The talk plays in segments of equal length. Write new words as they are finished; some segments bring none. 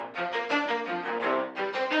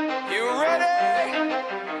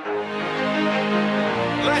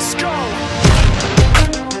Let's go.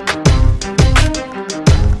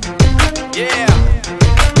 Yeah.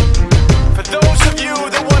 For those of you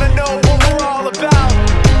that want to know what we're all about,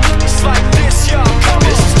 it's like this, y'all. Come on.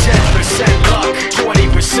 This is 10% luck,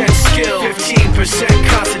 20% skill, 15%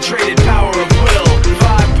 concentrated power of will,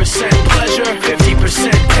 5% pleasure, 50%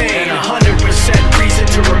 pain, and 100% reason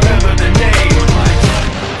to remember the name.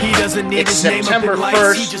 He doesn't need It's his name September up in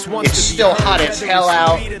lights, he 1st. just wants It's to be still heard. hot as hell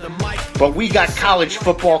out. But we got college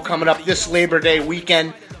football coming up this Labor Day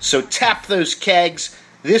weekend, so tap those kegs.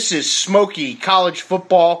 This is Smokey College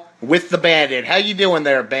Football with the Bandit. How you doing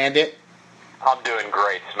there, Bandit? I'm doing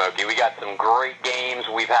great, Smokey. We got some great games.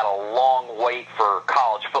 We've had a long wait for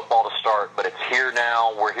college football to start, but it's here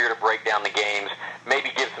now. We're here to break down the games,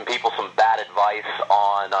 maybe give some people some bad advice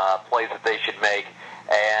on plays that they should make,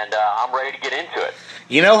 and I'm ready to get into it.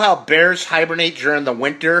 You know how bears hibernate during the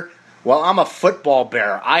winter? Well, I'm a football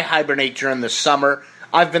bear. I hibernate during the summer.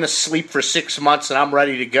 I've been asleep for 6 months, and I'm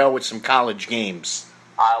ready to go with some college games.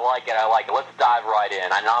 I like it. Let's dive right in.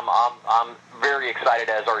 And I'm very excited,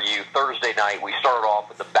 as are you. Thursday night, we started off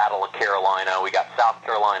with the Battle of Carolina. We got South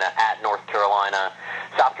Carolina at North Carolina.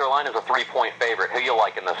 South Carolina's a 3-point favorite. Who you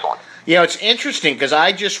like in this one? You know, it's interesting because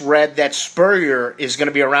I just read that Spurrier is going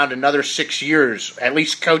to be around another 6 years, at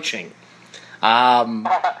least coaching.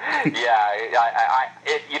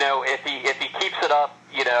 If he keeps it up,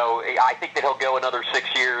 I think that he'll go another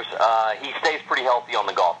 6 years. He stays pretty healthy on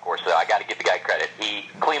the golf course, so I got to give the guy credit.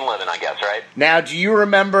 Clean living, I guess, right? Now, do you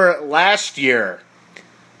remember last year,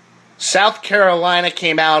 South Carolina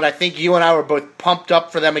came out, I think you and I were both pumped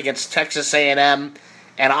up for them against Texas A&M,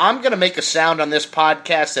 and I'm going to make a sound on this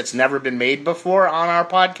podcast that's never been made before on our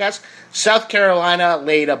podcast. South Carolina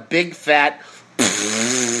laid a big fat...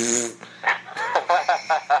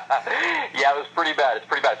 Yeah, it was pretty bad. It's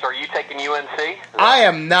pretty bad. So are you taking UNC? I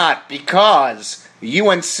am not, because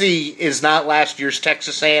UNC is not last year's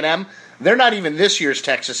Texas A&M. They're not even this year's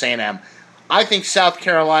Texas A&M. I think South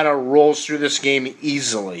Carolina rolls through this game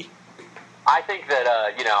easily. I think that,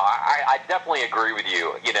 I definitely agree with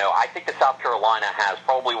you. I think that South Carolina has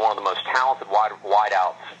probably one of the most talented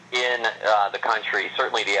wideouts in the country,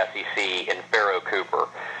 certainly the SEC, in Pharaoh Cooper.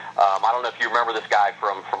 I don't know if you remember this guy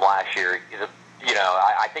from last year.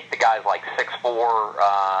 I think the guy's like 6'4",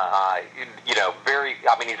 he's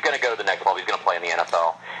going to go to the next level. He's going to play in the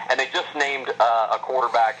NFL. And they just named a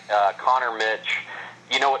quarterback, Connor Mitch.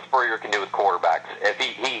 You know what Spurrier can do with quarterbacks. If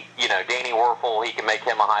he Danny Werfel, he can make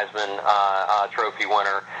him a Heisman Trophy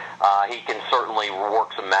winner. He can certainly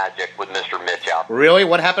work some magic with Mr. Mitch out there. Really?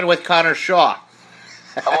 What happened with Connor Shaw?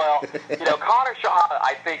 Well, Connor Shaw,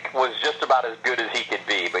 I think, was just about as good as he could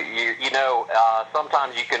be. But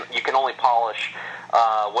sometimes you can only polish.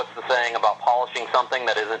 What's the saying about polishing something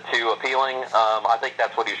that isn't too appealing? I think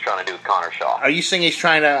that's what he was trying to do with Connor Shaw. Are you saying he's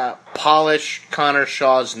trying to polish Connor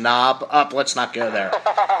Shaw's knob up? Let's not go there.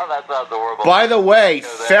 That sounds horrible. By the way,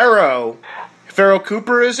 Pharaoh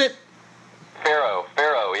Cooper, is it? Pharaoh,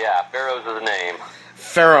 yeah. Pharaoh's his name.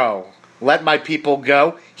 Pharaoh. Let my people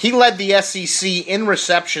go. He led the SEC in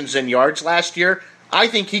receptions and yards last year. I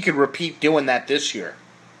think he could repeat doing that this year.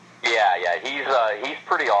 Yeah, he's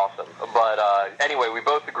pretty awesome. But anyway, we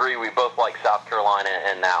both agree. We both like South Carolina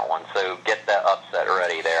in that one. So get that upset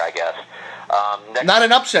ready there, I guess. Not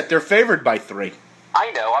an upset. They're favored by 3. I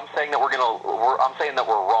know. I'm saying that I'm saying that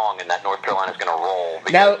we're wrong and that North Carolina's going to roll.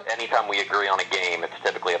 Because now, anytime we agree on a game, it's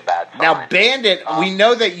typically a bad sign. Now, Bandit, we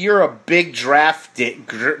know that you're a big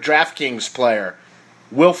DraftKings player.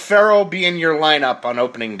 Will Pharaoh be in your lineup on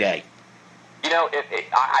opening day?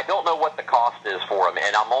 I don't know what the cost is for him,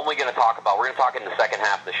 and I'm only going to talk about. We're going to talk in the second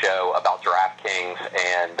half of the show about DraftKings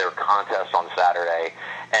and their contest on Saturday,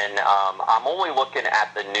 and I'm only looking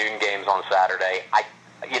at the noon games on Saturday. I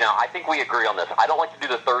think we agree on this. I don't like to do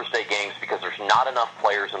the Thursday games because there's not enough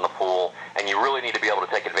players in the pool, and you really need to be able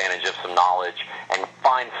to take advantage of some knowledge and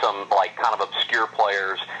find some kind of obscure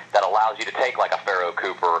players that allows you to take like a Pharaoh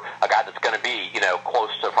Cooper, a guy that's going to be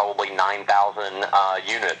close to probably 9,000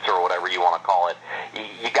 units or whatever you want to call it.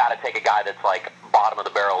 You got to take a guy that's like bottom of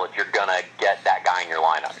the barrel if you're going to get that guy in your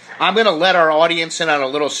lineup. I'm going to let our audience in on a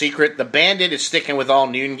little secret. The Bandit is sticking with all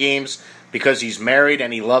noon games because he's married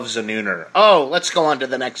and he loves a nooner. Oh, let's go on to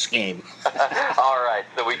the next game. All right,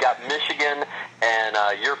 so we got Michigan and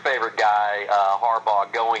your favorite guy,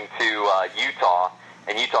 Harbaugh, going to Utah,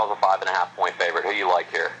 and Utah's a 5.5-point favorite. Who do you like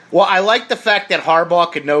here? Well, I like the fact that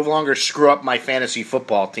Harbaugh could no longer screw up my fantasy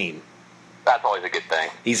football team. That's always a good thing.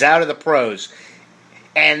 He's out of the pros.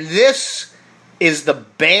 And this is the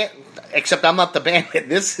except I'm not the Bandit.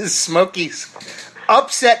 This is Smokey's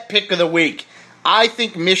upset pick of the week. I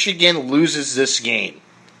think Michigan loses this game.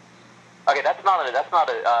 Okay, that's not a.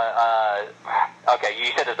 Okay,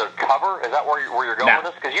 you said it's a cover. Is that where you're going with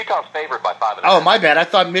this? Because Utah's favored by 5.5. Oh, my bad. I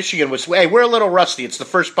thought Michigan was. Hey, we're a little rusty. It's the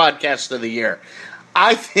first podcast of the year.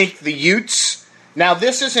 I think the Utes. Now,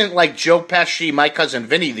 this isn't like Joe Pesci, my cousin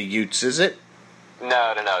Vinny, the Utes, is it?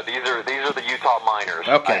 No. These are the Utah Miners.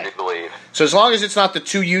 Okay. I do believe. So as long as it's not the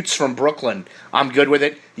two Utes from Brooklyn, I'm good with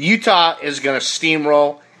it. Utah is going to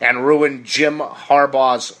steamroll and ruin Jim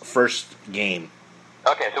Harbaugh's first game.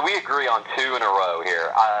 Okay, so we agree on 2 in a row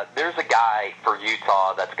here. There's a guy for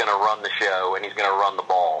Utah that's going to run the show, and he's going to run the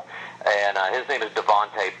ball. And his name is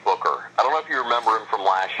Devontae Booker. I don't know if you remember him from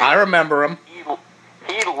last year. I remember him.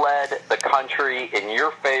 He led the country in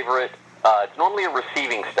your favorite. It's normally a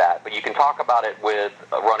receiving stat, but you can talk about it with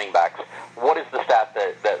running backs. What is the stat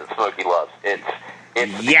that Smokey loves?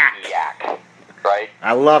 It's yak, right?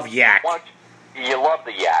 I love yak. You love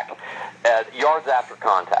the yak. Yards after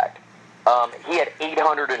contact. He had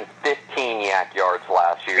 815 yak yards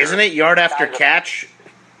last year. Isn't it yard after catch?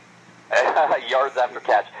 Yards after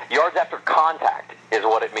catch. Yards after contact is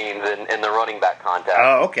what it means in the running back contact.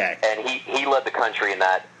 Oh, okay. And he led the country in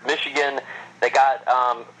that. Michigan, they got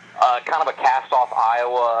kind of a cast-off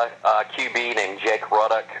Iowa QB named Jake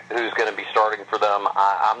Ruddock, who's going to be starting for them.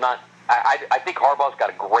 I think Harbaugh's got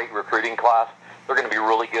a great recruiting class. They're going to be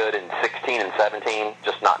really good in 16 and 17,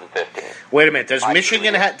 just not in 15. Wait a minute. Does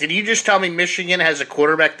Michigan did you just tell me Michigan has a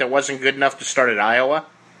quarterback that wasn't good enough to start at Iowa?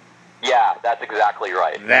 Yeah, that's exactly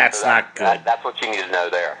right. That's not good. That's what you need to know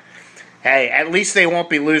there. Hey, at least they won't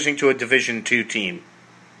be losing to a Division II team.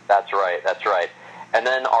 That's right. And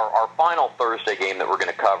then our final Thursday game that we're going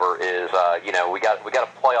to cover is, we got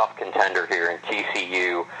a playoff contender here in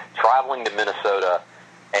TCU traveling to Minnesota,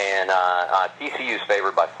 and TCU's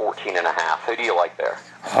favored by 14.5. Who do you like there?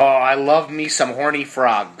 Oh, I love me some horny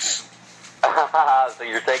frogs. So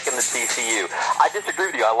you're taking the TCU. I disagree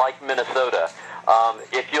with you. I like Minnesota.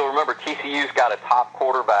 If you'll remember, TCU's got a top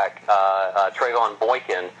quarterback, Trayvon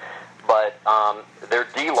Boykin, but their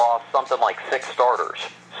D lost something like 6 starters.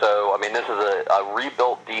 So, this is a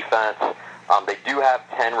rebuilt defense. They do have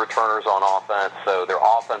 10 returners on offense, so their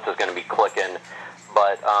offense is going to be clicking.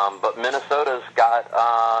 But Minnesota's got,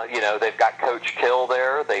 they've got Coach Kill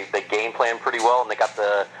there. They game plan pretty well, and they got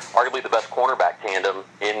arguably the best cornerback tandem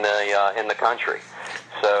in the country.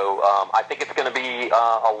 So I think it's going to be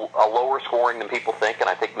a lower scoring than people think, and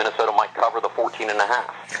I think Minnesota might cover the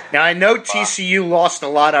 14.5. Now I know TCU lost a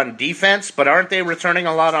lot on defense, but aren't they returning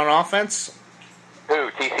a lot on offense? Who,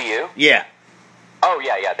 TCU? Yeah. Oh,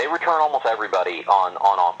 yeah. They return almost everybody on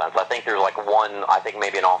offense. I think there's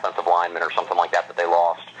maybe an offensive lineman or something like that they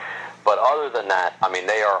lost. But other than that,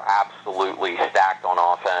 they are absolutely stacked on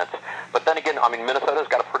offense. But then again, Minnesota's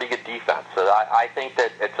got a pretty good defense. So I think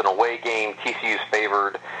that it's an away game. TCU's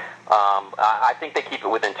favored. I think they keep it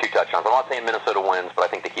within 2 touchdowns. I'm not saying Minnesota wins, but I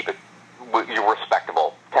think they keep it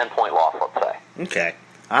respectable. 10-point loss, let's say. Okay.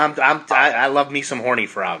 I love me some horny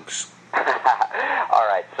frogs. All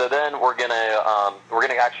right, so then we're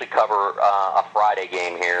gonna actually cover a Friday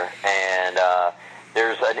game here, and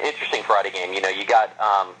there's an interesting Friday game. You got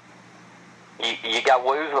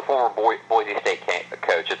who's the former Boise State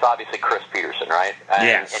coach? It's obviously Chris Peterson, right?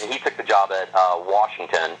 Yes. And he took the job at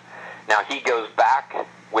Washington. Now he goes back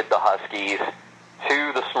with the Huskies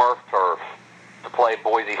to the Smurf turf to play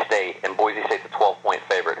Boise State, and Boise State's a 12-point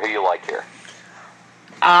favorite. Who do you like here?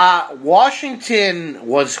 Washington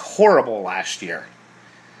was horrible last year.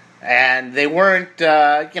 And they weren't,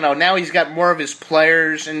 now he's got more of his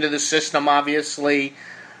players into the system, obviously.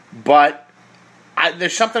 But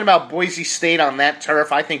there's something about Boise State on that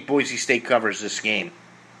turf. I think Boise State covers this game.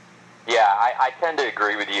 Yeah, I tend to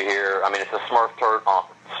agree with you here. It's a Smurf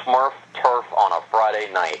turf on a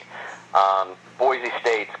Friday night. Boise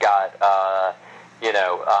State's got...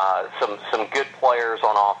 some good players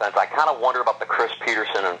on offense. I kind of wonder about the Chris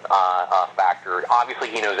Peterson factor. Obviously,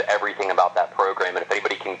 he knows everything about that program, and if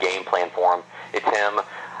anybody can game plan for him, it's him.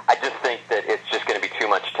 I just think that it's just going to be too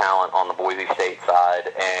much talent on the Boise State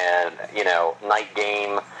side, and, night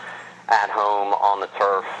game at home on the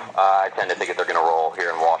turf, I tend to think that they're going to roll here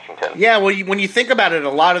in Washington. Yeah, well, when you think about it, a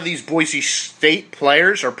lot of these Boise State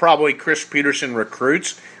players are probably Chris Peterson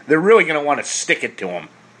recruits. They're really going to want to stick it to him.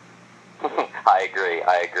 I agree.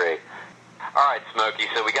 All right, Smokey,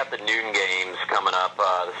 so we got the noon games coming up,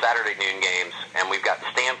 the Saturday noon games, and we've got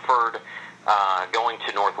Stanford going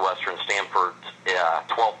to Northwestern. Stanford's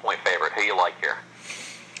 12-point favorite. Who you like here?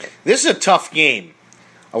 This is a tough game.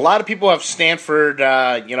 A lot of people have Stanford,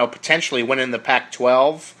 potentially winning the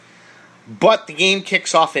Pac-12, but the game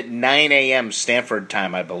kicks off at 9 a.m. Stanford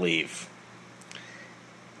time, I believe.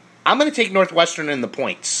 I'm going to take Northwestern in the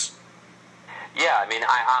points. Yeah, mean,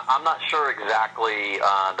 I'm not sure exactly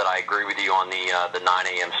that I agree with you on the 9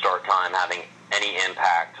 a.m. start time having any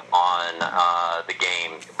impact on the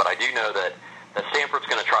game, but I do know that Stanford's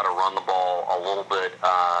going to try to run the ball a little bit,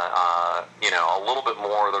 a little bit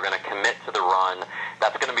more. They're going to commit to the run.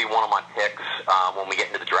 That's going to be one of my picks when we get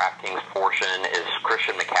into the DraftKings portion is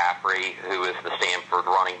Christian McCaffrey, who is the Stanford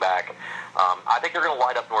running back. I think they're going to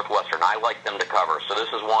light up Northwestern. I like them to cover, so this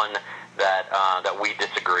is one that we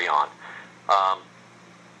disagree on.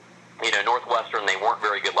 Northwestern, they weren't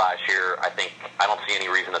very good last year. I don't see any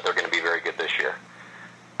reason that they're going to be very good this year.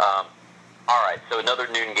 All right, so another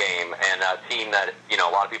noon game, and a team that, a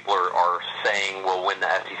lot of people are saying will win the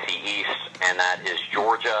SEC East, and that is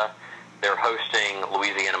Georgia. They're hosting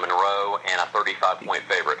Louisiana Monroe and a 35-point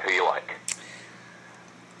favorite. Who you like?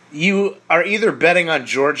 You are either betting on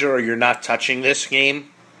Georgia or you're not touching this game.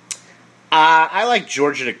 I like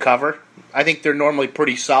Georgia to cover. I think they're normally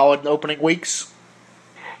pretty solid in opening weeks.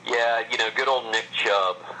 Yeah, good old Nick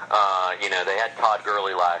Chubb. They had Todd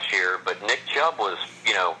Gurley last year, but Nick Chubb was,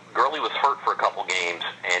 Gurley was hurt for a couple games,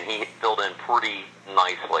 and he filled in pretty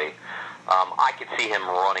nicely. I could see him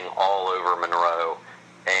running all over Monroe,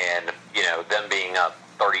 and, them being up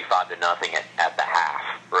 35-0 at the half,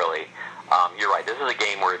 really. You're right. This is a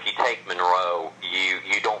game where if you take Monroe,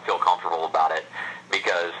 you don't feel comfortable about it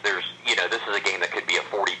because this is a game that could be a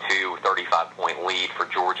 42, 35-point lead for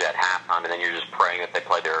Georgia at halftime, and then you're just praying that they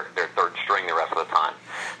play their third string the rest of the time.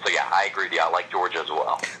 So, yeah, I agree with you. I like Georgia as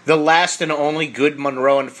well. The last and only good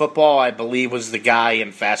Monroe in football, I believe, was the guy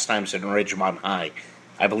in Fast Times at Ridgemont High.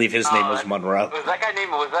 I believe his name was Monroe. Was that guy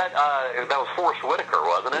named, that was Forrest Whitaker,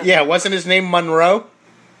 wasn't it? Yeah, wasn't his name Monroe?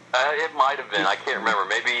 It might have been. I can't remember.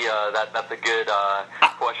 Maybe that's a good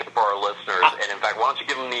question for our listeners. And in fact, why don't you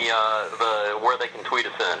give them the where they can tweet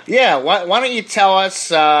us in? Yeah. Why don't you tell us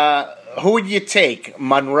who would you take?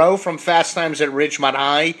 Monroe from Fast Times at Ridgemont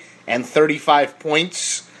High and 35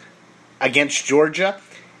 points against Georgia,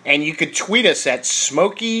 and you could tweet us at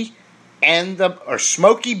Smokey Bandit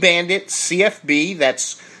CFB.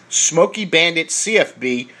 That's Smokey Bandit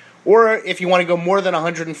CFB. Or if you want to go more than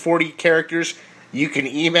 140 characters. You can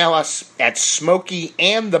email us at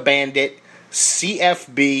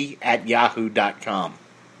smokeyandthebanditcfb@yahoo.com.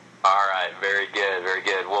 All right, very good, very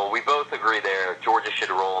good. Well, we both agree there. Georgia should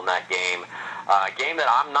roll in that game. A game that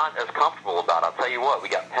I'm not as comfortable about. I'll tell you what, we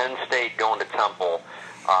got Penn State going to Temple.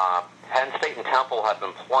 Penn State and Temple have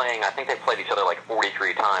been playing, I think they played each other like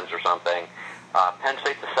 43 times or something. Penn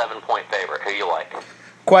State's a 7-point favorite. Who you like?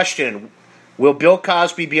 Question, will Bill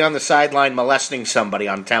Cosby be on the sideline molesting somebody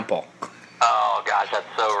on Temple? Oh gosh, that's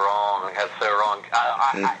so wrong. That's so wrong.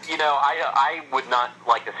 I would not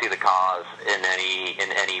like to see the cause in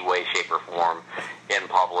any way, shape, or form in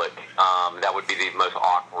public. That would be the most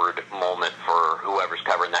awkward moment for whoever's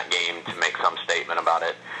covering that game to make some statement about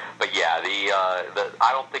it. But yeah,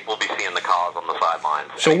 I don't think we'll be seeing the cause on the sidelines.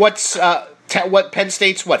 So what's what Penn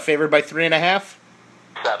State's favored by 3.5?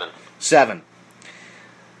 7.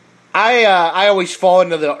 I always fall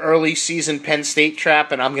into the early season Penn State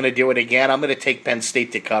trap, and I'm going to do it again. I'm going to take Penn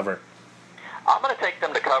State to cover. I'm going to take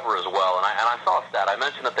them to cover as well, and I saw a stat. I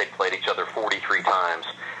mentioned that they played each other 43 times.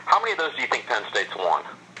 How many of those do you think Penn State's won?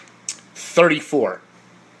 34.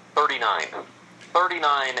 39.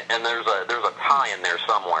 39, and there's a tie in there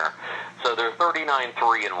somewhere. So they're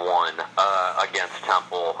 39-3-1 against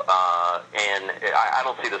Temple, and I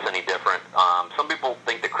don't see this any different. Some people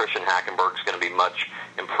think that Christian Hackenberg's going to be much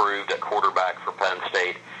improved at quarterback for Penn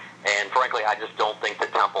State, and frankly, I just don't think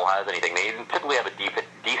that Temple has anything. They typically have a decent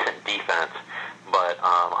defense, but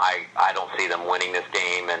I don't see them winning this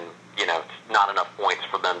game, and not enough points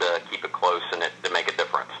for them to keep it close and to make a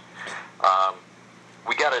difference.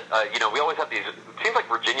 We got to, we always have these. It seems like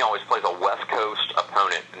Virginia always plays a West Coast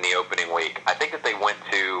opponent in the opening week. I think that they went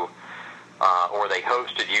to, or they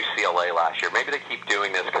hosted UCLA last year. Maybe they keep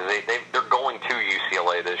doing this because they're going to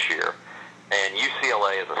UCLA this year, and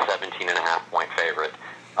UCLA is a 17.5-point favorite.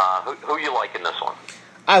 Who you like in this one?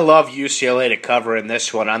 I love UCLA to cover in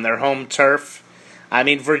this one on their home turf. I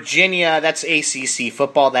mean, Virginia, that's ACC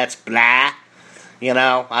football. That's blah.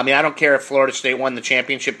 I don't care if Florida State won the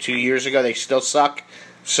championship 2 years ago. They still suck.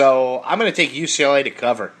 So I'm going to take UCLA to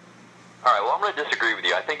cover. All right, well, I'm going to disagree with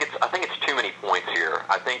you. I think it's too many points here.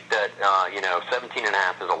 I think that,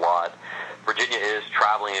 17.5 is a lot. Virginia is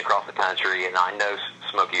traveling across the country, and I know,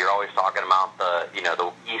 Smokey, you're always talking about the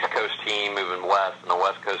East Coast team moving west and the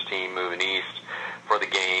West Coast team moving east for the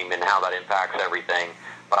game and how that impacts everything.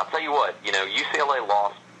 But I'll tell you what, UCLA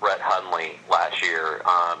lost Brett Hundley last year,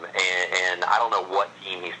 and I don't know what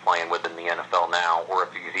team he's playing with in the NFL now, or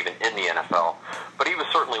if he's even in the NFL, but he was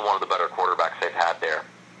certainly one of the better quarterbacks they've had there.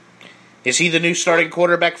 Is he the new starting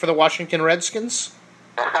quarterback for the Washington Redskins?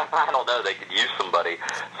 I don't know. They could use somebody,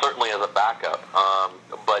 certainly as a backup.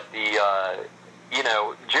 But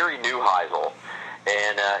Jerry Neuheisel,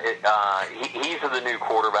 and he's the new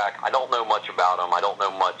quarterback. I don't know much about him. I don't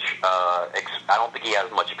know much. I don't think he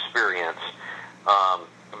has much experience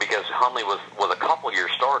because Hundley was a couple-year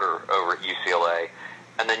starter over at UCLA,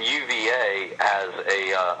 and then UVA has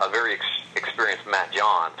a very experienced Matt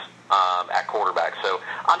Johns at quarterback. So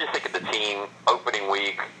I'm just thinking the team opening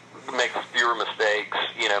week makes fewer mistakes,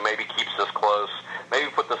 maybe keeps this close, maybe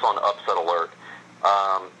put this on upset alert,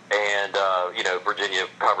 and Virginia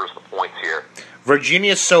covers the points here.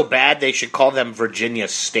 Virginia's so bad they should call them Virginia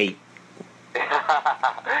State.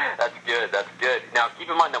 That's good. Now keep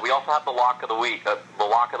in mind that we also have the lock of the week that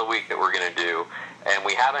we're going to do, and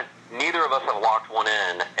neither of us have locked one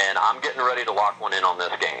in, and I'm getting ready to lock one in on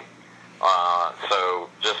this game. So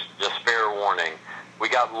just fair warning. We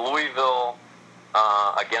got Louisville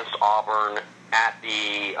against Auburn at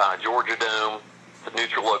the Georgia Dome. It's a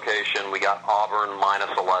neutral location. We got Auburn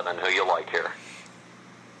 -11. Who you like here?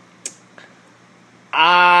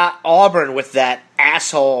 Auburn with that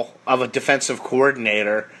asshole of a defensive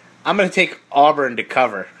coordinator. I'm going to take Auburn to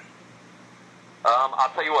cover. I'll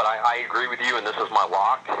tell you what, I agree with you, and this is my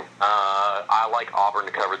lock. I like Auburn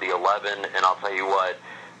to cover the 11, and I'll tell you what,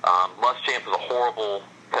 Muschamp is a horrible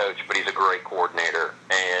coach, but he's a great coordinator,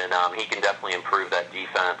 and he can definitely improve that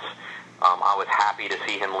defense. I was happy to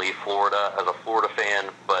see him leave Florida as a Florida fan,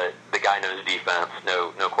 but the guy knows defense,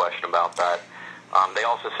 no question about that. They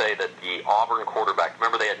also say that the Auburn quarterback,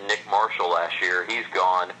 remember they had Nick Marshall last year, he's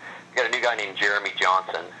gone. We got a new guy named Jeremy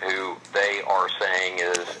Johnson, who they are saying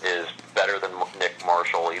is better than Nick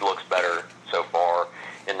Marshall. He looks better so far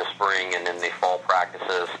in the spring and in the fall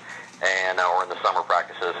practices, or in the summer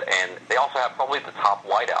practices. And they also have probably the top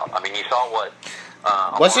wideout. I mean, you saw what...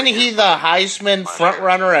 Wasn't he the Heisman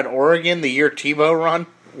frontrunner at Oregon the year Tebow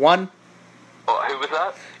won? Who was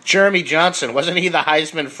that? Jeremy Johnson. Wasn't he the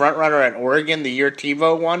Heisman frontrunner at Oregon the year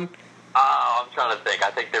Tebow won? I'm trying to think.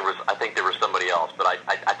 I think there was somebody else, but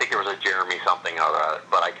I think there was a Jeremy something or other,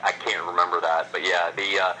 but I can't remember that. But yeah,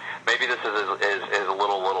 maybe this is a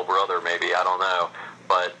little brother. Maybe, I don't know.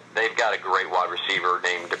 But they've got a great wide receiver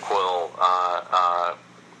named DeQuil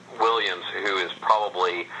Williams, who is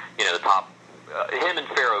probably the top. Him and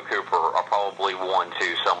Pharaoh Cooper are probably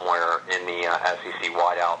 1-2 somewhere in the SEC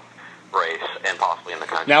wideout race, and possibly in the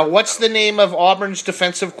country. Now, what's the name of Auburn's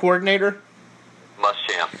defensive coordinator?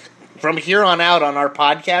 Muschamp. From here on out on our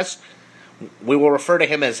podcast, we will refer to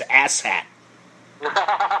him as Asshat.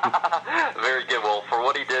 Very good. Well, for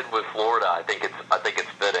what he did with Florida, I think it's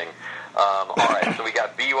fitting. All right, so we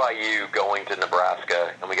got BYU going to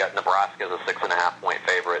Nebraska, and we got Nebraska as a 6.5-point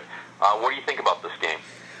favorite. What do you think about this game?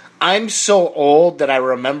 I'm so old that I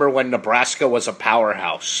remember when Nebraska was a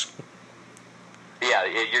powerhouse. Yeah,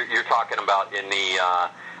 you're talking about in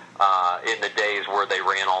the days where they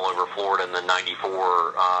ran all over Florida in the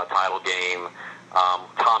 '94 title game.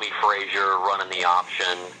 Tommy Frazier running the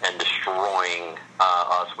option and destroying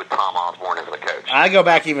us with Tom Osborne as the coach. I go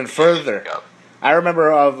back even further. I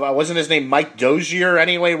remember wasn't his name Mike Dozier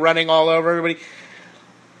anyway, running all over everybody.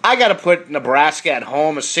 I got to put Nebraska at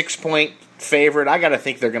home, a 6-point favorite. I got to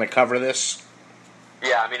think they're going to cover this.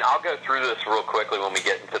 Yeah, I mean, I'll go through this real quickly when we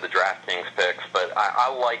get into the DraftKings picks, but I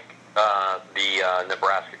like the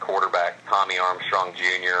Nebraska quarterback, Tommy Armstrong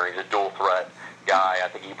Jr. He's a dual threat guy. I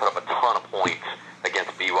think he put up a ton of points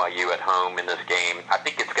against BYU at home in this game. I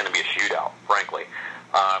think it's going to be a shootout, frankly.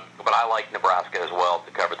 But I like Nebraska as well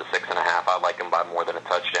to cover the 6.5. I like them by more than a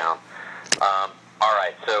touchdown. All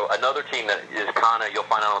right, so another team that is kind of, you'll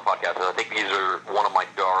find out on the podcast, I think these are one of my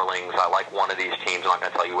darlings. I like one of these teams. I'm not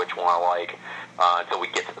going to tell you which one I like until we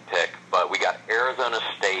get to the pick. But we got Arizona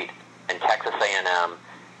State and Texas A&M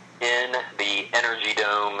in the Energy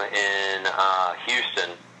Dome in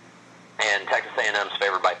Houston, and Texas A&M's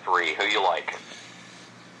favored by 3. Who you like?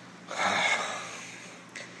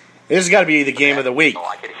 This has got to be the game of the week. Oh,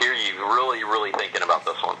 I could hear you really thinking about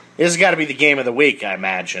this one. This has got to be the game of the week, I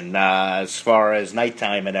imagine, as far as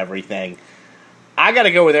nighttime and everything. I got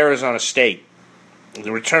to go with Arizona State.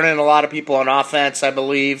 They're returning a lot of people on offense, I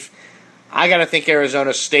believe. I got to think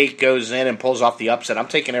Arizona State goes in and pulls off the upset. I'm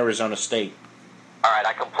taking Arizona State. All right,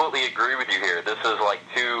 I completely agree with you here. This is like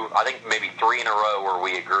I think maybe 3 in a row where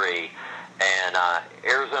we agree. And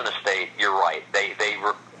Arizona State, you're right. They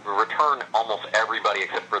return almost everybody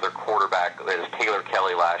except for their quarterback, that is Taylor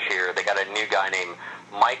Kelly last year. They got a new guy named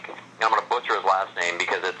Mike, and I'm going to butcher his last name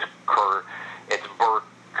because it's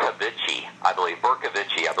Berkovich, I believe.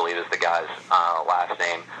 Berkovich, I believe, is the guy's last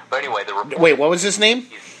name. But anyway, wait, what was his name?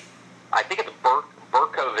 I think it's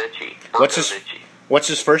Berkovich. Bercovici. What's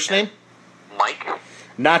his first name? Mike.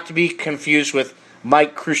 Not to be confused with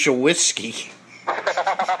Mike Krzyzewski.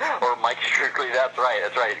 Or Mike Strictly. That's right.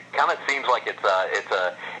 It kind of seems like it's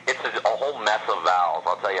a whole mess of vowels.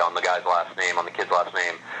 I'll tell you on the guy's last name, on the kid's last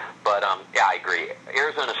name. But yeah, I agree.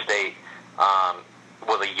 Arizona State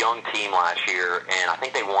was a young team last year, and I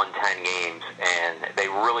think they won 10 games, and they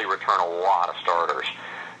really return a lot of starters.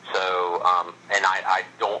 So, and I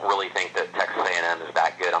don't really think that Texas A&M is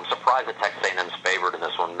that good. I'm surprised that Texas A&M is favored in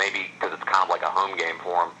this one, maybe because it's kind of like a home game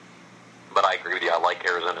for them. But I agree with you. I like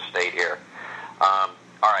Arizona State here.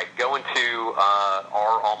 All right, going to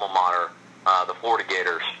our alma mater, the Florida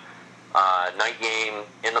Gators. Night game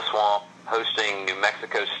in the Swamp, hosting New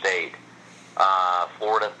Mexico State.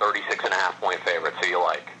 Florida 36.5-point favorites. Who you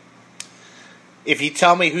like? If you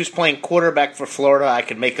tell me who's playing quarterback for Florida, I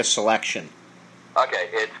can make a selection. Okay,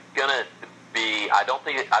 it's gonna be. I don't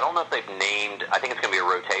know if they've named. I think it's gonna be a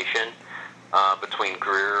rotation between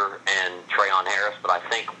Greer and Trayon Harris, but I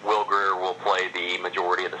think Will Greer will play the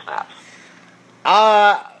majority of the snaps.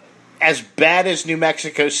 As bad as New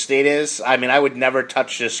Mexico State is, I mean, I would never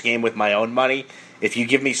touch this game with my own money. If you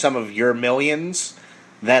give me some of your millions,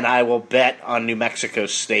 then I will bet on New Mexico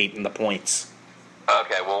State and the points.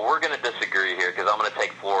 Okay, well, we're going to disagree here because I'm going to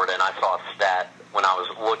take Florida, and I saw a stat when I was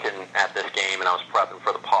looking at this game and I was prepping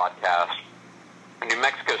for the podcast. New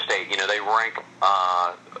Mexico State, they rank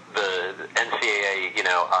the NCAA,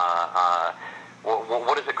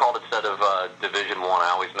 what is it called instead of Division I? I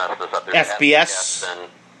always mess this up. There's FBS. And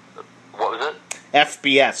what was it?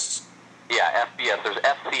 FBS. Yeah, FBS. There's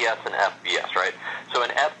FCS and FBS, right? So in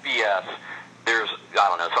FBS, there's,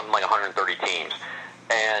 something like 130 teams.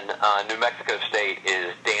 And New Mexico State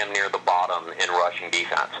is damn near the bottom in rushing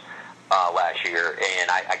defense last year.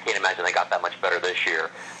 And I can't imagine they got that much better this year.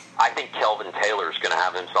 I think Kelvin Taylor's going to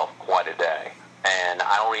have himself quite a day. And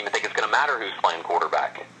I don't even think it's going to matter who's playing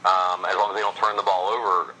quarterback. As long as they don't turn the ball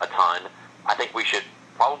over a ton, I think we should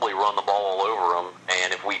probably run the ball all over them.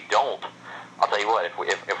 And if we don't, I'll tell you what,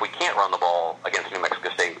 if we can't run the ball against New Mexico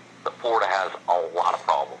State, Florida has a lot of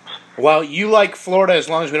problems. Well, you like Florida as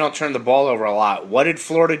long as we don't turn the ball over a lot. What did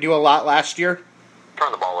Florida do a lot last year?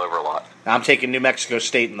 Turn the ball over a lot. I'm taking New Mexico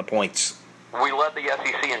State in the points. We led the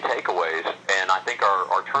SEC in takeaways, and I think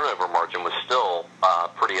our turnover margin was still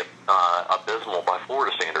pretty abysmal by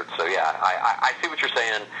Florida standards. So, yeah, I see what you're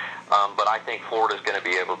saying, but I think Florida's going to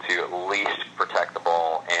be able to at least protect the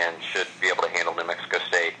ball and should be able to handle New Mexico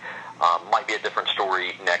State. Might be a different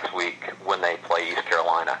story next week when they play East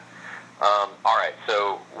Carolina. All right,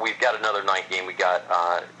 so we've got another night game. We got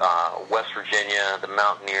West Virginia, the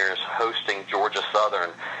Mountaineers, hosting Georgia Southern.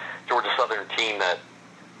 Georgia Southern team that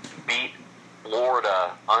beat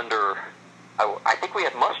Florida under, I think we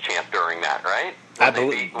had Muschamp during that, right?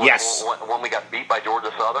 Yes. When we got beat by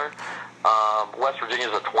Georgia Southern. West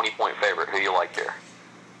Virginia's a 20-point favorite. Who do you like here?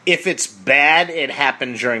 If it's bad, it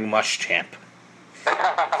happened during Muschamp.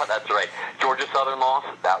 That's right. Georgia Southern loss,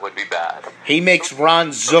 that would be bad. He makes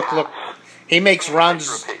Ron Zook look. He makes Ron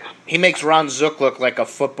Zook look like a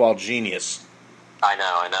football genius. I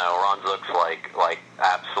know. Ron Zook's like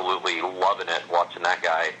absolutely loving it watching that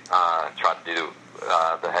guy try to do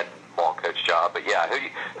the head ball coach job. But yeah,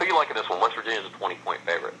 who you like in this one? West Virginia's a 20-point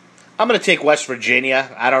favorite. I'm going to take West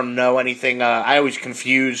Virginia. I don't know anything. I always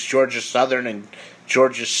confuse Georgia Southern and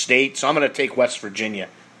Georgia State, so I'm going to take West Virginia.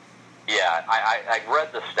 Yeah, I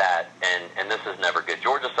read the stat, and this is never good.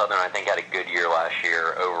 Georgia Southern, I think, had a good year last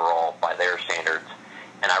year overall by their standards.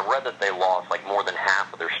 And I read that they lost like more than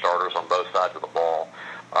half of their starters on both sides of the ball.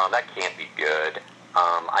 That can't be good.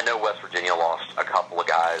 I know West Virginia lost a couple of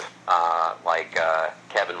guys like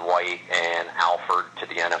Kevin White and Alford to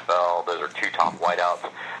the NFL. Those are two top wideouts.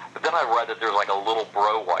 But then I read that there's like a little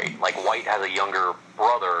bro White. Like White has a younger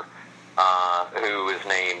brother who is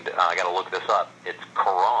named, I got to look this up, it's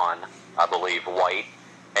Karan, I believe, White.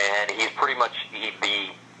 And he's pretty much the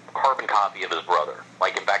carbon copy of his brother.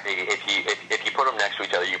 Like, in fact, if you put them next to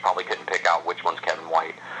each other, you probably couldn't pick out which one's Kevin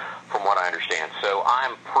White, from what I understand. So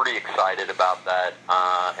I'm pretty excited about that,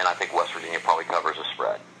 and I think West Virginia probably covers the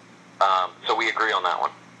spread. So we agree on that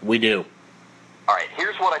one. We do. All right,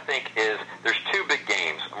 here's what I think is, there's two big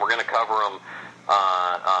games, and we're going to cover them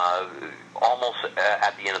almost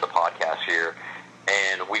at the end of the podcast here.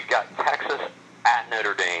 And we've got Texas at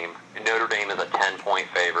Notre Dame. Notre Dame is a 10-point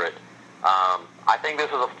favorite. I think this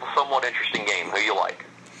is a somewhat interesting game. Who you like?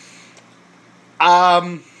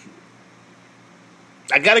 I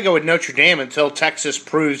got to go with Notre Dame until Texas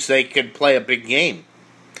proves they could play a big game.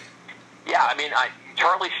 Yeah, I mean,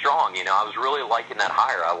 Charlie Strong, I was really liking that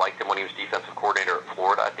hire. I liked him when he was defensive coordinator at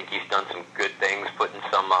Florida. I think he's done some good things, putting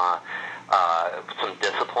some some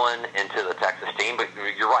discipline into the Texas team. But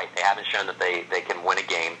you're right, they haven't shown that they can win a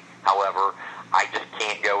game. However, I just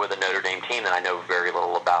can't go with a Notre Dame team that I know very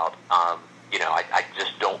little about. I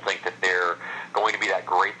just don't think that they're going to be that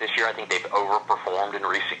great this year. I think they've overperformed in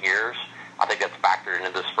recent years. I think that's factored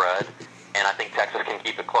into the spread, and I think Texas can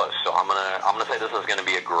keep it close. So I'm gonna say this is going to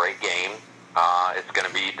be a great game. It's going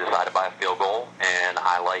to be decided by a field goal, and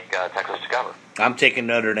I like Texas to cover. I'm taking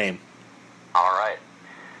Notre Dame. All right.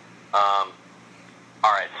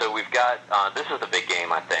 So we've got this is the big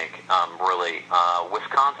game, I think. Really,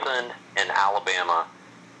 Wisconsin and Alabama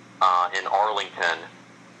in Arlington.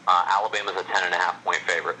 Alabama's a 10.5-point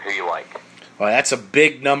favorite. Who you like? Well, that's a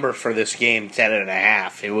big number for this game, 10.5.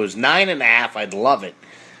 If it was 9.5, I'd love it.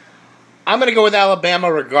 I'm going to go with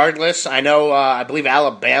Alabama regardless. I know, I believe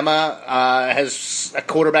Alabama has a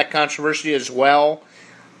quarterback controversy as well.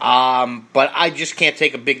 But I just can't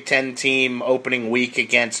take a Big Ten team opening week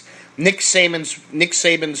against Nick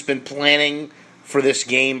Saban's been planning for this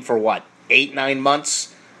game for 8-9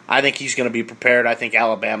 months. I think he's going to be prepared. I think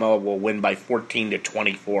Alabama will win by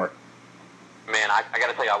 14-24. Man, I got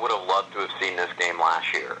to tell you, I would have loved to have seen this game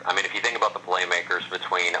last year. I mean, if you think about the playmakers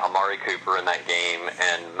between Amari Cooper in that game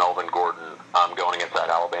and Melvin Gordon going against that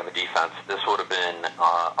Alabama defense, this would have been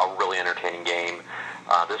a really entertaining game.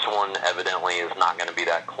 This one evidently is not going to be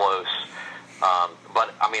that close.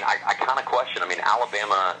 But, I mean, I kind of question. I mean,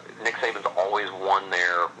 Alabama, Nick Saban's always won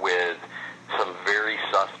there with some very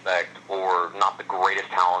suspect or not the greatest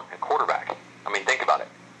talent at quarterback. I mean, think about it.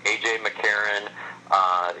 A.J. McCarron,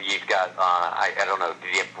 you've got, I don't know,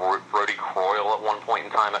 did he have Brody Croyle at one point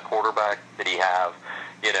in time at quarterback? Did he have,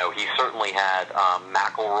 he certainly had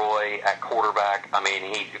McElroy at quarterback. I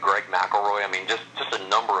mean, Greg McElroy. I mean, just a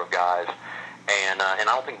number of guys. And I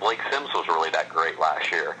don't think Blake Sims was really that great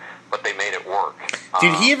last year, but they made it work.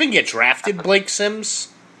 Did he even get drafted, Blake Sims?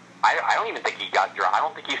 I don't even think he got drafted. I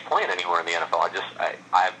don't think he's playing anywhere in the NFL.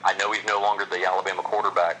 I know he's no longer the Alabama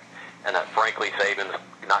quarterback, and that frankly Saban's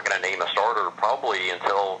not going to name a starter probably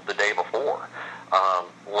until the day before.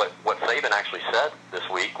 What Saban actually said this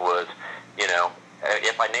week was,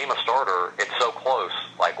 if I name a starter, it's so close.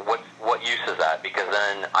 Like, what use is that? Because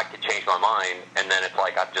then I could change my mind, and then it's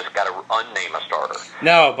like I've just got to unname a starter.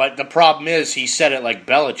 No, but the problem is he said it like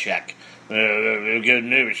Belichick. Good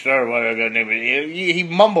name starter. He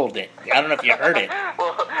mumbled it. I don't know if you heard it.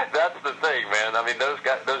 Well, that's the thing, man. I mean, those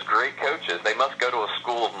great coaches, they must go to a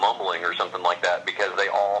school of mumbling or something like that because they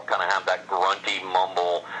all kind of have that grunty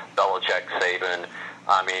mumble. Belichick, Saban.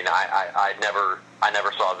 I mean, I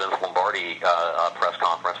never saw Vince Lombardi press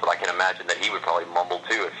conference, but I can imagine that he would probably mumble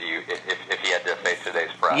too if he had to face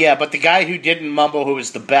today's press. Yeah, but the guy who didn't mumble, who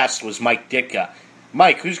was the best, was Mike Ditka.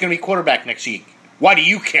 Mike, who's going to be quarterback next week? Why do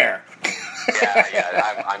you care?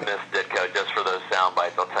 I miss Ditka just for those sound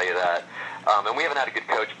bites, I'll tell you that. And we haven't had a good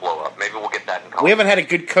coach blow up. Maybe we'll get that in college. We haven't had a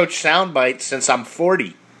good coach sound bite since I'm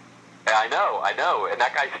 40. Yeah, I know, and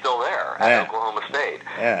that guy's still there at Oklahoma State.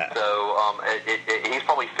 Yeah. So he's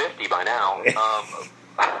probably 50 by now.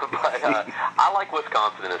 But I like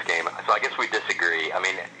Wisconsin in this game, so I guess we disagree. I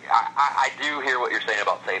mean, I do hear what you're saying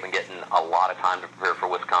about Saban getting a lot of time to prepare for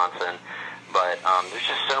Wisconsin, but there's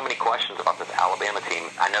just so many questions about this Alabama team.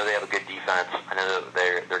 I know they have a good defense. I know that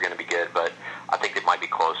they're going to be good, but I think it might be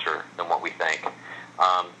closer than what we think.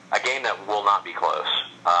 A game that will not be close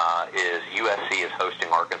is USC is hosting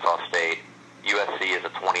Arkansas State. USC is a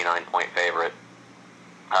 29-point favorite.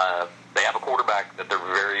 They have a quarterback that they're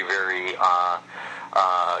very, very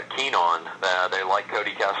keen on. They like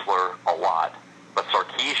Cody Kessler a lot, but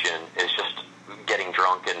Sarkisian is just getting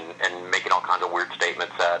drunk and making all kinds of weird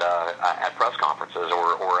statements at press conferences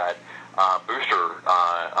or at booster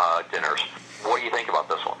dinners. What do you think about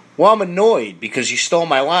this one? Well, I'm annoyed because you stole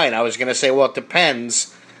my line. I was going to say, well, it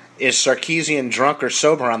depends. Is Sarkisian drunk or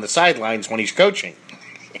sober on the sidelines when he's coaching?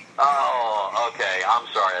 Oh, okay. I'm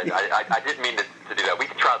sorry. I didn't mean to do that. We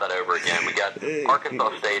can try that over again. We got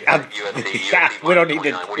Arkansas State at USC. We don't need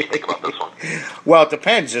to. What do you think about this one? Well, it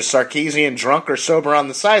depends. Is Sarkisian drunk or sober on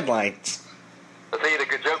the sidelines? See, the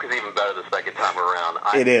good joke is even better the second time around.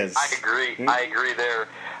 It is. I agree. I agree there.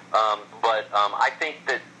 But I think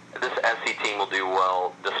that this SC team will do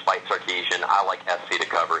well despite Sarkisian. I like SC to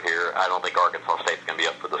cover here. I don't think Arkansas State's going to be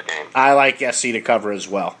up for this game. I like SC to cover as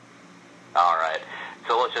well. All right.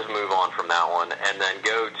 So let's just move on from that one and then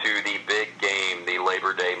go to the big game, the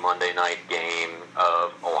Labor Day Monday night game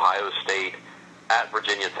of Ohio State at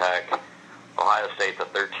Virginia Tech. Ohio State's a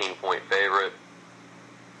 13-point favorite.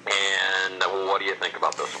 And what do you think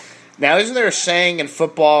about this one? Now, isn't there a saying in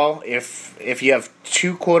football, if you have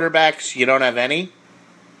two quarterbacks, you don't have any?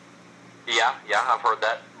 Yeah, I've heard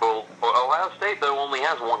that. Well, Ohio State, though, only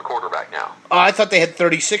has one quarterback now. Oh, I thought they had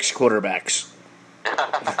 36 quarterbacks.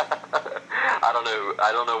 I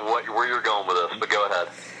don't know where you're going with this, but go ahead.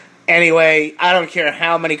 Anyway, I don't care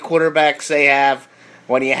how many quarterbacks they have.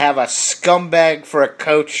 When you have a scumbag for a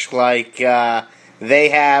coach like they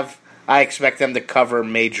have, I expect them to cover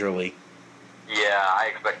majorly. Yeah, I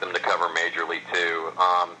expect them to cover majorly, too.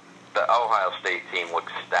 The Ohio State team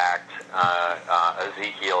looks stacked.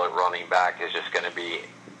 Ezekiel at running back is just going to be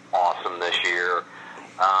awesome this year.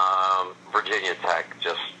 Virginia Tech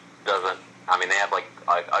just doesn't. I mean, they have like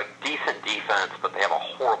a decent defense, but they have a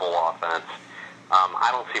horrible offense. I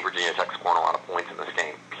don't see Virginia Tech scoring a lot of points in this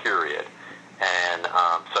game, period. And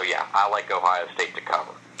so, yeah, I like Ohio State to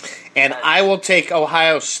cover. And I will take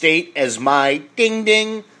Ohio State as my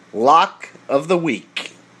ding-ding lock of the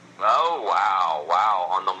week. Oh, wow.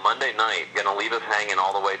 On the Monday night, going to leave us hanging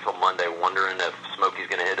all the way till Monday, wondering if Smokey's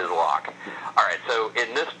going to hit his lock. All right, so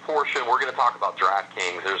in this portion, we're going to talk about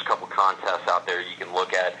DraftKings. There's a couple contests out there you can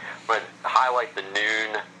look at, but highlight the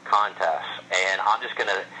noon contests. And I'm just going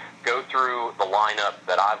to go through the lineup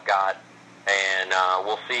that I've got, and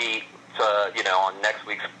we'll see, on next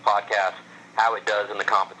week's podcast how it does in the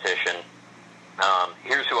competition.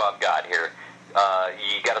 Here's who I've got here.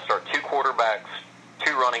 You got to start 2 quarterbacks,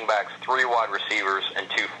 2 running backs, 3 wide receivers, and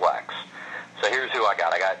 2 flex. So here's who I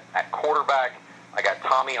got. I got at quarterback, I got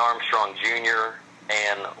Tommy Armstrong Jr.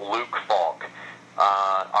 and Luke Falk.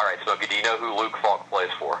 All right, Smokey, do you know who Luke Falk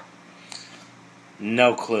plays for?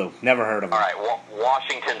 No clue. Never heard of him. All right,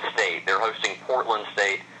 Washington State. They're hosting Portland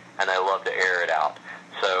State, and they love to air it out.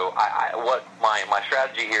 So what my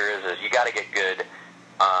strategy here is you got to get good.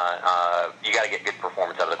 You got to get good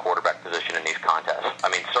performance out of the quarterback position in these contests. I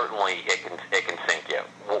mean, certainly it can sink you.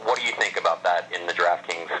 What do you think about that in the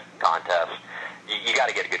DraftKings contest? You got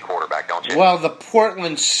to get a good quarterback, don't you? Well, the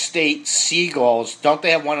Portland State Seagulls, don't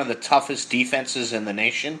they have one of the toughest defenses in the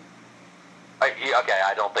nation? Okay,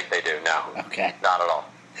 I don't think they do. No. Okay. Not at all.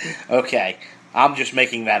 Okay, I'm just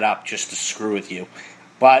making that up just to screw with you.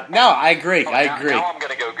 But no, I agree. I agree. Now I'm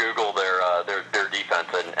going to go Google their defense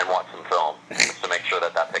and watch some film just to make sure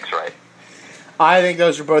that pick's right. I think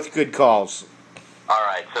those are both good calls. All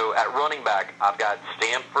right, so at running back, I've got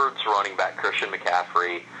Stanford's running back, Christian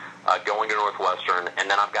McCaffrey, going to Northwestern, and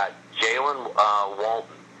then I've got Jalen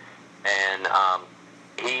Walton, and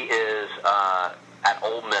he is at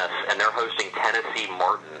Ole Miss, and they're hosting Tennessee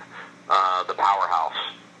Martin, the powerhouse.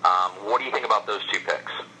 What do you think about those 2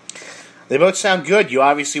 picks? They both sound good. You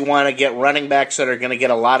obviously want to get running backs that are going to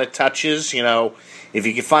get a lot of touches. You know, if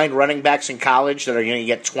you can find running backs in college that are going to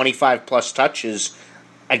get 25-plus touches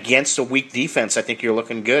against a weak defense, I think you're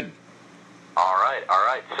looking good. All right.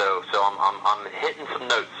 So I'm hitting some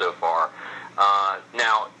notes so far.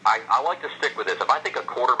 Now, I like to stick with this. If I think a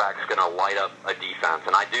quarterback's going to light up a defense,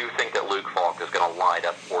 and I do think that Luke Falk is going to light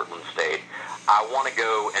up Portland State, I want to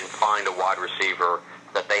go and find a wide receiver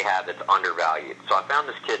that they have that's undervalued. So I found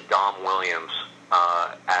this kid, Dom Williams,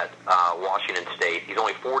 at Washington State. He's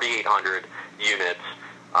only 4,800 units.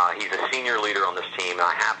 He's a senior leader on this team, and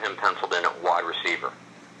I have him penciled in at wide receiver.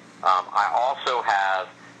 I also have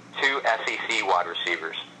 2 SEC wide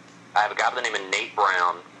receivers. I have a guy by the name of Nate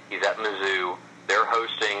Brown. He's at Mizzou. They're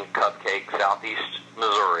hosting Cupcake, Southeast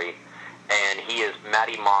Missouri, and he is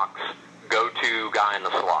Matty Mock's go-to guy in the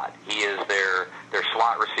slot. He is their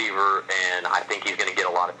slot receiver, and I think he's going to get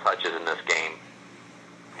a lot of touches in this game.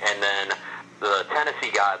 And then the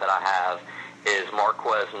Tennessee guy that I have is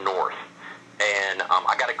Marquez North, and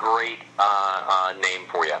I got a great name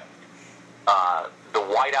for you. The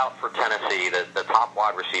wideout for Tennessee, the top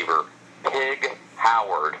wide receiver, Pig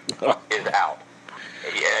Howard, is out.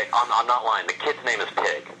 Yeah, I'm not lying. The kid's name is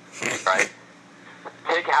Pig, right?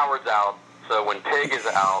 Pig Howard's out. So when Pig is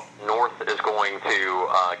out, North is going to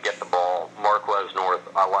get the ball. Marquez North,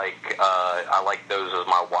 I like those as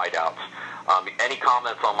my wideouts. Any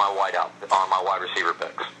comments on my wide receiver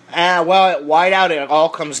picks? Well, at wideout, it all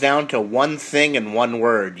comes down to one thing and one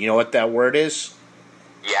word. You know what that word is?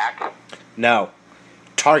 Yak? No.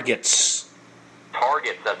 Targets.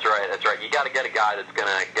 Targets, that's right. You got to get a guy that's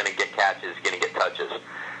gonna get catches, gonna get touches.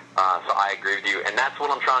 So I agree with you, and that's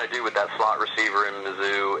what I'm trying to do with that slot receiver in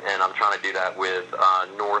Mizzou, and I'm trying to do that with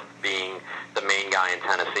North being the main guy in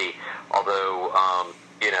Tennessee. Although,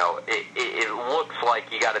 it looks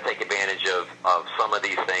like you got to take advantage of some of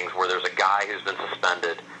these things where there's a guy who's been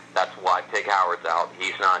suspended. That's why Pig Howard's out.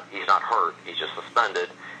 He's not hurt. He's just suspended.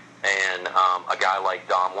 And a guy like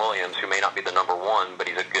Dom Williams, who may not be the number 1, but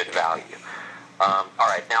he's a good value. All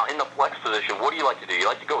right, now in the flex position, what do you like to do? You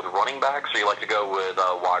like to go with running backs, or you like to go with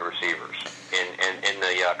wide receivers? in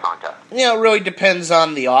the contest? It really depends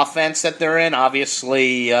on the offense that they're in.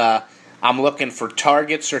 Obviously, I'm looking for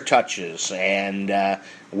targets or touches, and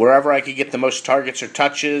wherever I could get the most targets or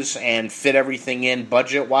touches and fit everything in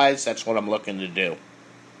budget-wise, that's what I'm looking to do.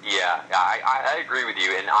 Yeah, I agree with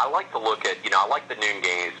you, and I like to look at, I like the noon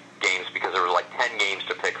games because there were like 10 games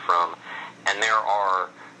to pick from, and there are,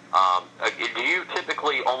 do you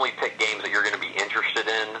typically only pick games that you're going to be interested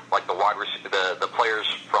in, like the players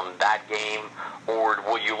from that game, or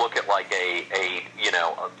will you look at like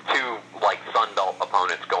two like Sun Belt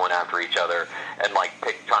opponents going after each other and like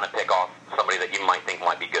trying to pick off somebody that you might think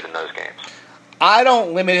might be good in those games? I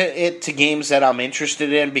don't limit it to games that I'm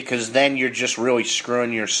interested in because then you're just really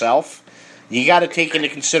screwing yourself. You got to take into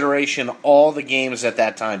consideration all the games at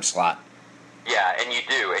that time slot. Yeah, and you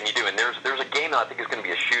do. And there's a game that I think is going to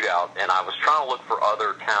be a shootout, and I was trying to look for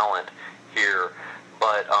other talent here,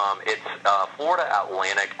 but it's Florida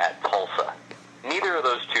Atlantic at Tulsa. Neither of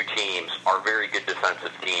those two teams are very good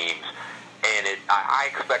defensive teams, and I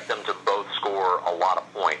expect them to both score a lot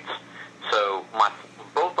of points. So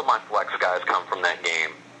both of my flex guys come from that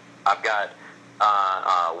game. I've got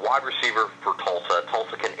wide receiver for Tulsa.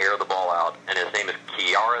 Tulsa can air the ball out, and his name is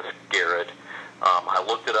Kiaris Garrett. I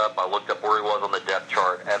looked it up. I looked up where he was on the depth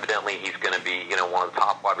chart. Evidently, he's going to be, one of the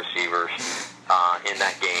top wide receivers in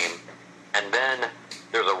that game. And then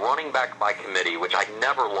there's a running back by committee, which I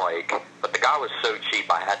never like, but the guy was so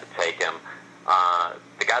cheap I had to take him.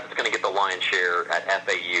 The guy that's going to get the lion's share at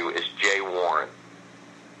FAU is Jay Warren.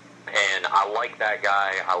 And I like that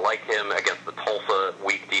guy. I like him against the Tulsa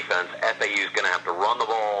weak defense. FAU's going to have to run the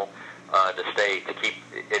ball to keep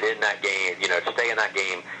it in that game, to stay in that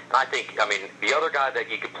game. And I think, the other guy that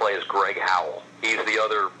you could play is Greg Howell. He's the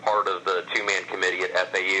other part of the two-man committee at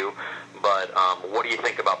FAU. But what do you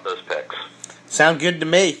think about those picks? Sound good to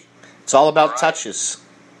me. It's all about touches.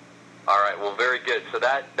 All right, well, very good. So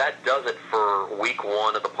that does it for week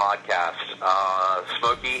one of the podcast.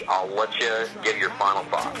 Smokey, I'll let you give your final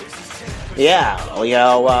thoughts. Yeah,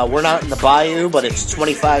 we're not in the bayou, but it's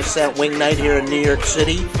 25-cent wing night here in New York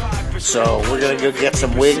City. So we're going to go get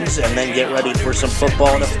some wings and then get ready for some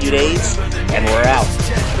football in a few days. And we're